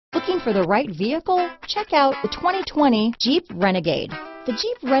Looking for the right vehicle? Check out the 2020 Jeep Renegade. The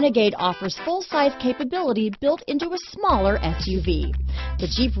Jeep Renegade offers full-size capability built into a smaller SUV. The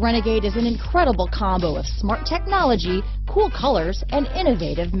Jeep Renegade is an incredible combo of smart technology, cool colors, and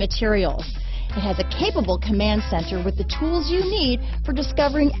innovative materials. It has a capable command center with the tools you need for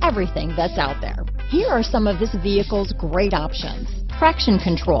discovering everything that's out there. Here are some of this vehicle's great options: traction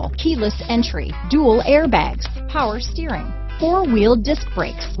control, keyless entry, dual airbags, power steering, four-wheel disc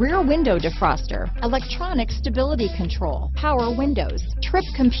brakes, rear window defroster, electronic stability control, power windows, trip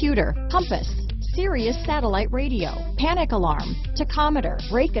computer, compass, Sirius Satellite Radio, panic alarm, tachometer,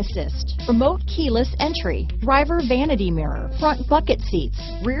 brake assist, remote keyless entry, driver vanity mirror, front bucket seats,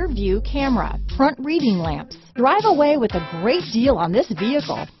 rear view camera, front reading lamps. Drive away with a great deal on this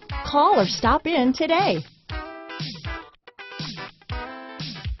vehicle. Call or stop in today.